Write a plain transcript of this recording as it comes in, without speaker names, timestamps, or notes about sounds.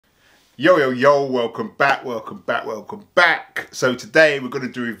Yo, welcome back. So today we're going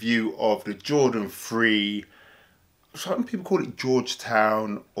to do a review of the Jordan 3, some people call it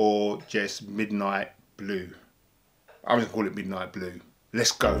Georgetown or just Midnight Blue. I'm just going to call it Midnight Blue.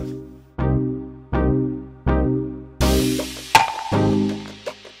 Let's go.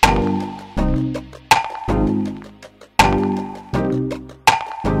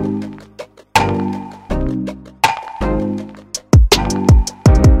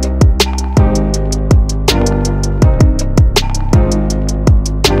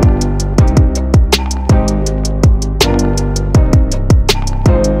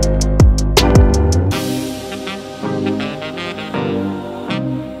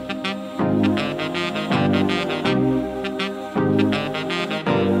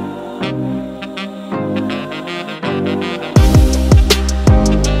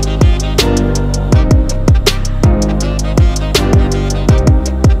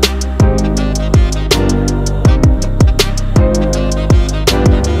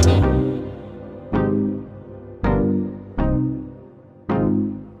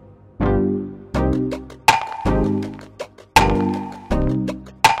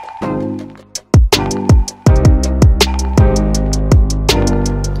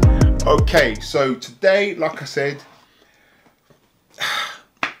 Okay, so today, like I said,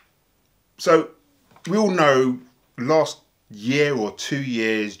 so we all know last year or 2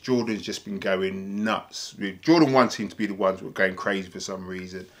 years, Jordan's just been going nuts. Jordan 1 seemed to be the ones that were going crazy for some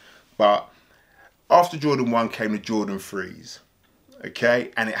reason. But after Jordan 1 came the Jordan 3s,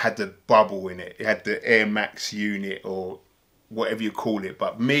 okay? And it had the bubble in it. It had the Air Max unit or whatever you call it.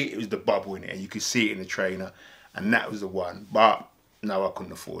 But me, it was the bubble in it. And you could see it in the trainer. And that was the one. But no, I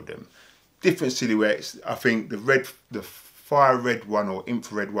couldn't afford them. Different silhouettes. I think the fire red one or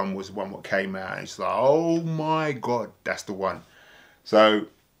infrared one was the one that came out. And it's like, oh my God, that's the one. So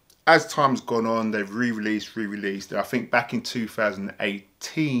as time's gone on, they've re-released. And I think back in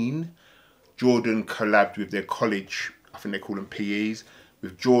 2018, Jordan collabed with their college, I think they call them PEs,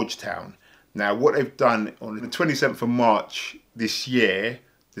 with Georgetown. Now what they've done on the 27th of March this year,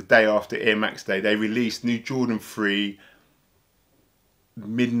 the day after Air Max Day, they released new Jordan 3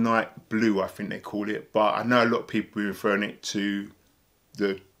 Midnight Blue, I think they call it, but I know a lot of people are referring it to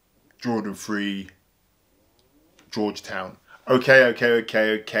the Jordan 3 Georgetown.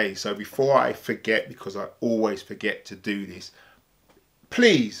 Okay. So before I forget, because I always forget to do this,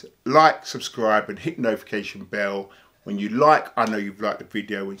 please like, subscribe and hit notification bell. When you like, I know you've liked the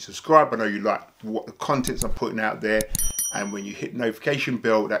video. When you subscribe, I know you like what the contents I'm putting out there. And when you hit notification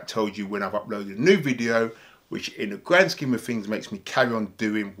bell, that tells you when I've uploaded a new video, which in the grand scheme of things makes me carry on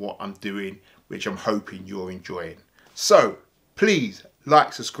doing what I'm doing, which I'm hoping you're enjoying. So please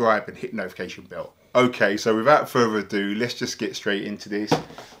like, subscribe and hit notification bell. Okay, so without further ado, let's just get straight into this.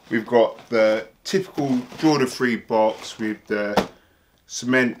 We've got the typical Jordan 3 box with the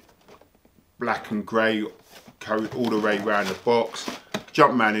cement black and grey coat all the way around the box.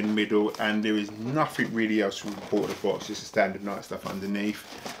 Jumpman in the middle, and there is nothing really else to report the box, just the standard night stuff underneath.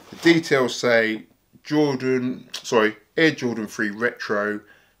 The details say Air Jordan 3 Retro,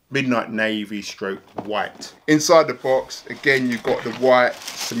 Midnight Navy stroke white. Inside the box, again, you've got the white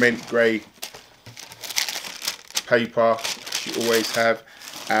cement grey paper, which you always have.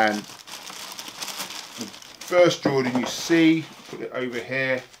 And the first Jordan you see, put it over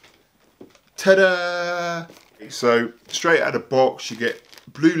here. Ta-da! So straight out of the box, you get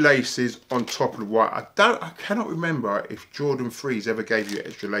blue laces on top of the white. I cannot remember if Jordan 3s ever gave you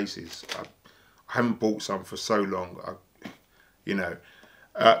extra laces. I haven't bought some for so long,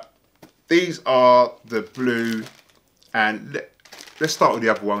 these are the blue, and let's start with the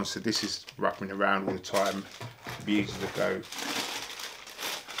other ones. So this is wrapping around all the time, it'll be easy to go.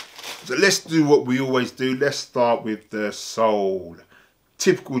 So let's do what we always do. Let's start with the sole.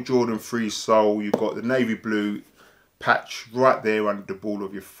 Typical Jordan 3 sole. You've got the navy blue patch right there under the ball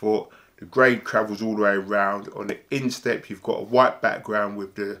of your foot. The grey travels all the way around. On the instep, you've got a white background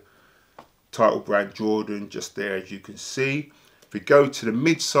with the title brand Jordan just there, as you can see. If we go to the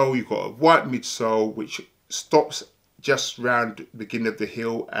midsole, you've got a white midsole which stops just around the beginning of the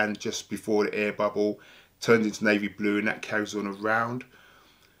heel and just before the air bubble, turns into navy blue, and that carries on around.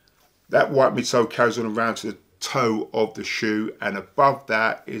 That white midsole carries on around to the toe of the shoe, and above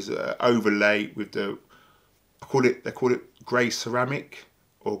that is an overlay with the, they call it grey ceramic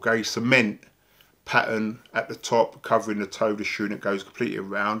or grey cement pattern at the top, covering the toe of the shoe, and it goes completely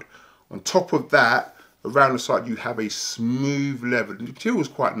around. On top of that, around the side, you have a smooth leather. The material is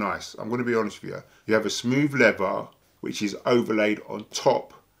quite nice, I'm going to be honest with you. You have a smooth leather which is overlaid on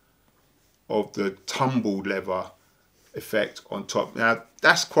top of the tumbled leather effect on top. Now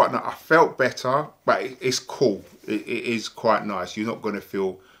that's quite nice. I felt better, but it's cool. It is quite nice. You're not going to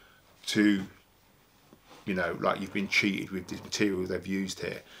feel too, you know, like you've been cheated with the material they've used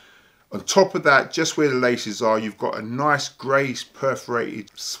here. On top of that, just where the laces are, you've got a nice grey perforated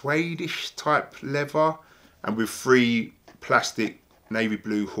suede-ish type leather, and with 3 plastic navy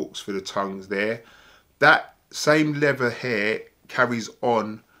blue hooks for the tongues there. That same leather here carries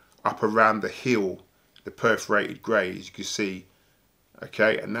on up around the heel, the perforated grey, as you can see.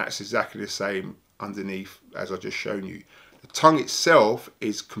 Okay, and that's exactly the same underneath as I just shown you. The tongue itself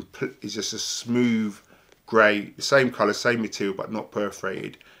is just a smooth grey, the same colour, same material, but not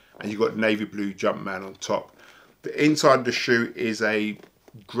perforated. And you've got navy blue Jumpman on top. The inside of the shoe is a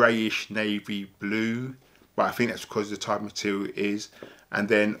greyish navy blue, but I think that's because the type of material it is. And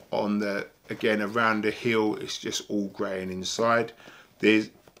then on the, again, around the heel, it's just all grey and inside. There's,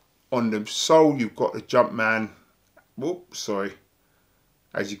 on the sole, you've got the Jumpman. Whoops, sorry.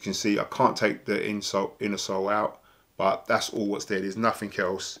 As you can see, I can't take the inner sole out, but that's all what's there. There's nothing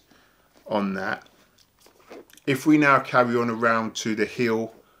else on that. If we now carry on around to the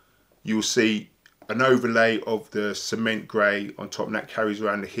heel, you'll see an overlay of the cement grey on top, and that carries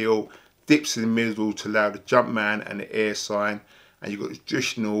around the heel, dips in the middle to allow the Jumpman and the air sign, and you've got the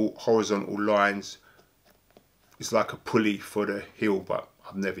traditional horizontal lines. It's like a pulley for the heel, but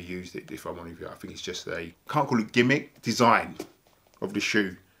I've never used it, if I'm honest with you. I think it's just a, can't call it gimmick, design of the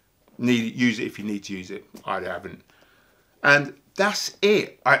shoe. Use it if you need to use it. I haven't. And that's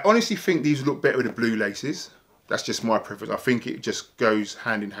it. I honestly think these look better with the blue laces. That's just my preference. I think it just goes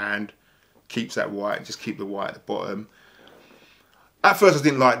hand in hand, keeps that white, just keep the white at the bottom. At first I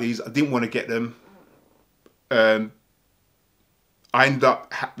didn't like these, I didn't want to get them. I ended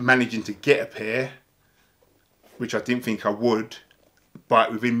up managing to get a pair, which I didn't think I would,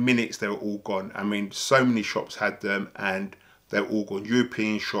 but within minutes they were all gone. I mean, so many shops had them and they were all gone.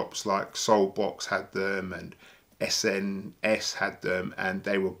 European shops like Soulbox had them and SNS had them, and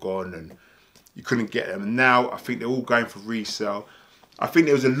they were gone and you couldn't get them. And now I think they're all going for resale. I think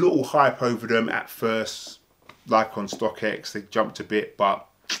there was a little hype over them at first, like on StockX. They jumped a bit, but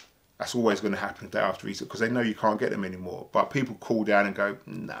that's always going to happen the day after resale because they know you can't get them anymore. But people cool down and go,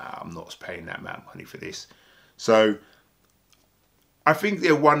 nah, I'm not paying that amount of money for this. So I think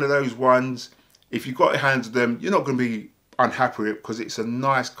they're one of those ones, if you've got your hands on them, you're not going to be unhappy with it because it's a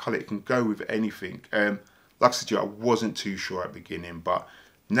nice colour. It can go with anything. Like I said to you, I wasn't too sure at the beginning, but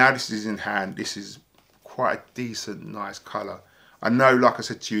now this is in hand, this is quite a decent, nice colour. I know, like I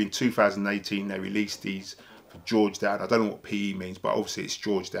said to you, in 2018 they released these for Georgetown. I don't know what PE means, but obviously it's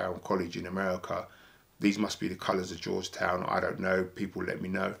Georgetown College in America. These must be the colours of Georgetown. I don't know. People let me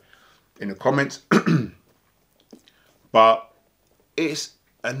know in the comments. But it's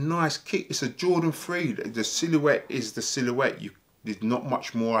a nice kick. It's a Jordan 3. The silhouette is the silhouette. There's not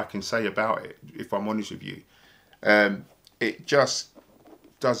much more I can say about it, if I'm honest with you. It just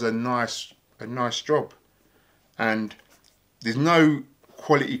does a nice job, and there's no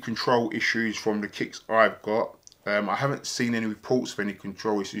quality control issues from the kicks I've got. I haven't seen any reports of any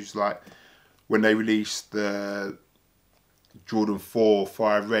control issues, like when they released the Jordan 4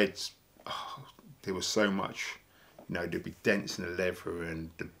 Fire Reds. Oh, there was so much, you know, there'd be dents in the leather and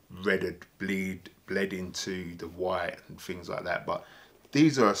the red had bled into the white and things like that. But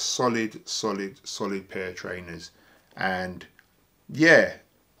these are a solid pair of trainers, and yeah,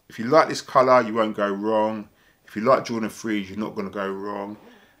 if you like this colour, you won't go wrong. If you like Jordan 3s, you're not going to go wrong.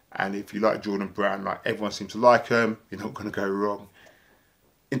 And if you like Jordan Brand, like everyone seems to like them, you're not going to go wrong.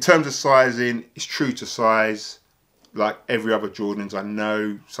 In terms of sizing, it's true to size. Like every other Jordans, I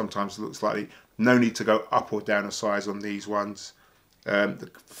know sometimes it looks slightly. No need to go up or down a size on these ones.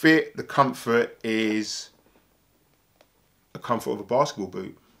 The fit, the comfort is the comfort of a basketball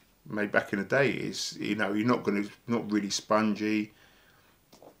boot made back in the day. Is, you know, you're not really spongy.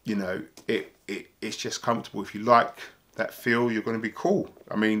 You know, it's just comfortable. If you like that feel, you're going to be cool.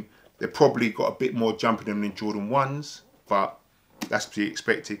 I mean, they've probably got a bit more jump in them than Jordan 1s, but that's to be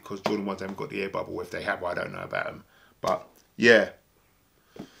expected because Jordan 1s haven't got the air bubble. If they have, I don't know about them. But yeah,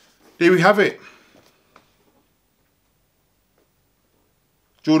 there we have it.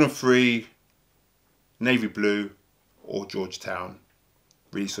 Jordan 3, navy blue, or Georgetown,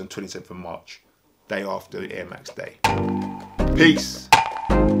 released on 27th of March, day after Air Max Day. Peace.